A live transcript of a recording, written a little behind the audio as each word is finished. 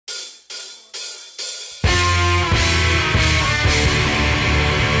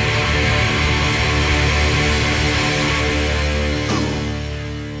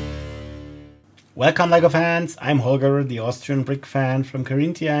Welcome LEGO fans, I'm Holger, the Austrian brick fan from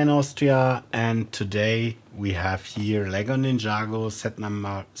Carinthia in Austria, and today we have here LEGO Ninjago set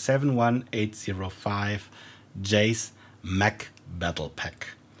number 71805 Jay's Mech Battle Pack.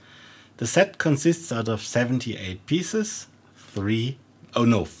 The set consists out of 78 pieces, 4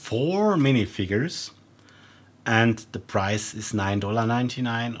 minifigures, and the price is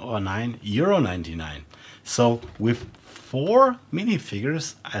 $9.99 or €9.99. So with 4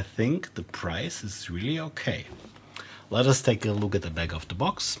 minifigures, I think the price is really okay. Let us take a look at the back of the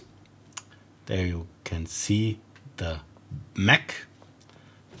box. There you can see the mech,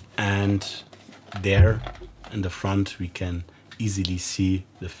 and there in the front we can easily see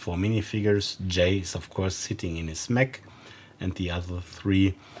the 4 minifigures. Jay is of course sitting in his mech, and the other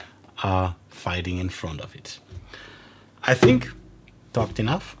 3 are fighting in front of it. I think talked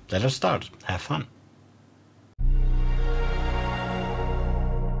enough. Let us start. Have fun.